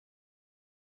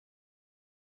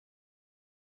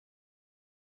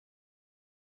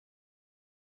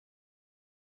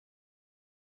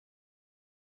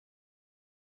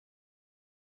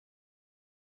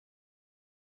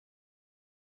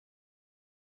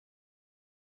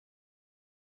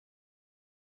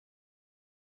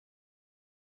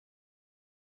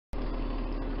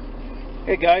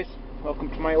Hey guys, welcome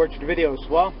to my orchard videos.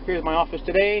 Well, here's my office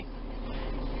today.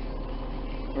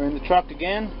 We're in the truck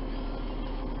again.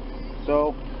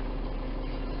 So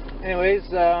anyways,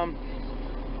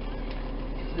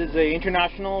 this is a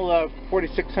international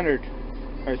 4600,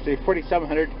 or say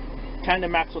 4700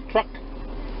 tandem axle truck.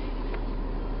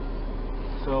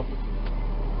 So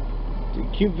it's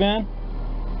a cube van.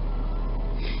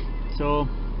 So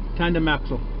tandem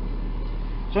axle.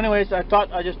 So anyways, I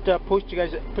thought I'd just put you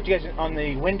guys on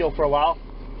the window for a while,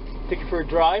 take you for a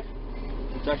drive.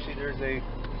 It's actually, there's a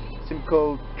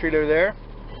Simcoe trailer there,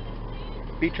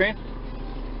 B-train.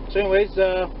 So anyways,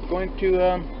 going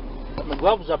to put my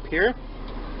gloves up here,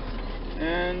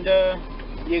 and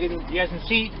you guys can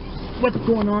see what's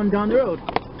going on down the road.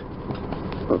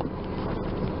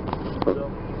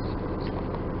 So,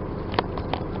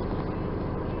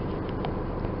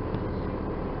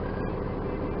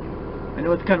 I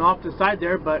know it's kind of off to the side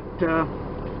there, but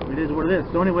it is what it is.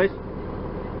 So anyways,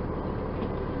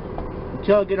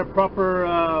 until I get a proper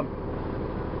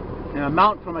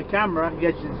mount for my camera,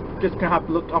 you guys just gonna have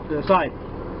to look off to the side.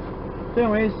 So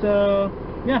anyways,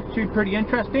 yeah, should be pretty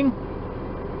interesting,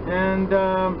 and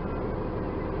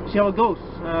see how it goes.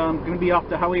 I'm gonna be off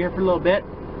the highway here for a little bit,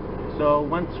 so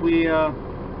once we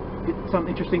get some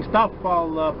interesting stuff,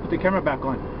 I'll put the camera back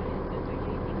on.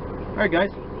 Alright guys,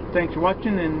 thanks for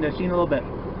watching, and see you in a little bit.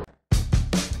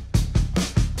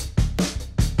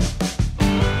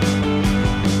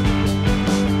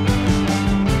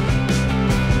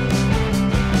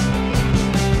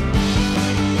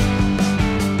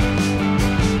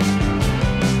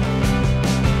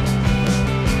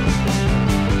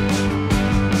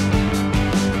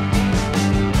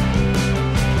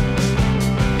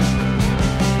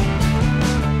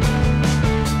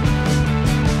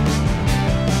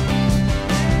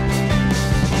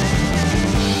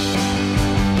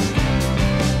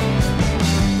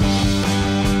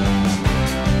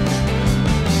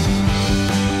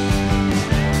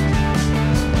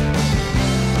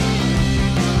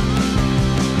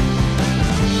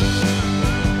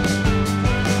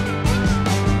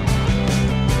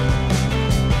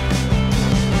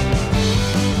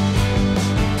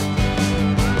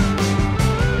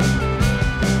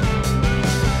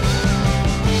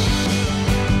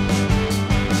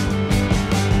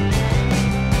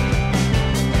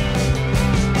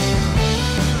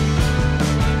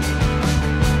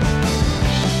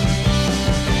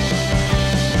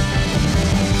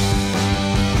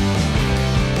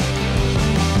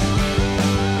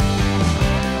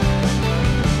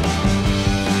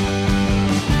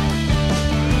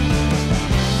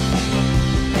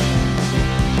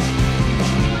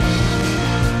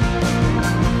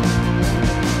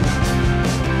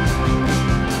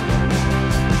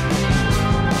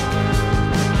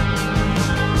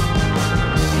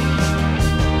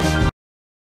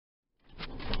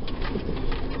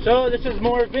 So this is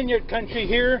more vineyard country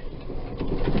here.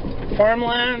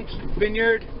 Farmland,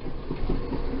 vineyard.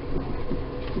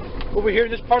 Over here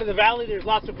in this part of the valley, there's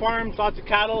lots of farms, lots of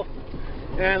cattle,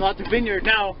 and lots of vineyard.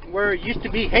 Now, where it used to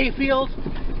be hayfield,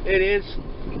 it is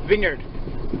vineyard.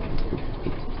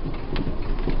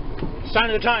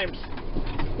 Sign of the times.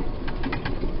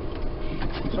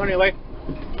 So anyway,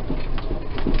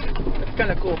 that's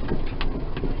kind of cool.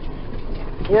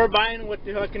 We're buying with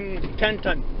the fucking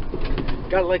 10-ton.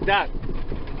 Got it like that.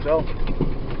 So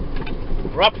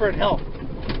we're up for it, hell.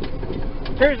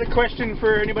 Here's a question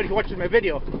for anybody who watches my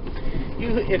video.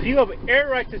 If you have air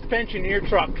ride suspension in your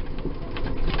truck,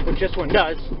 which this one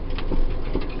does,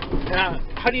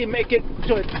 how do you make it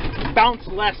so it bounces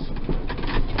less?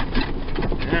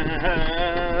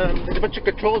 There's a bunch of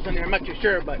controls in there, I'm not too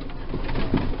sure, but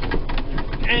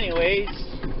anyways,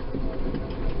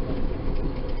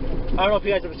 I don't know if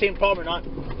you guys have the same problem or not.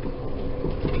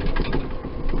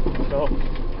 So,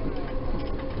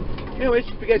 anyways,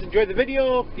 if you guys enjoyed the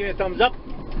video, give me a thumbs up.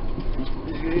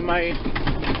 This is going to be my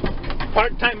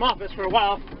part-time office for a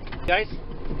while. Guys,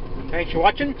 thanks for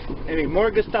watching. There'll be more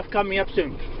good stuff coming up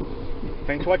soon.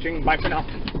 Thanks for watching. Bye for now.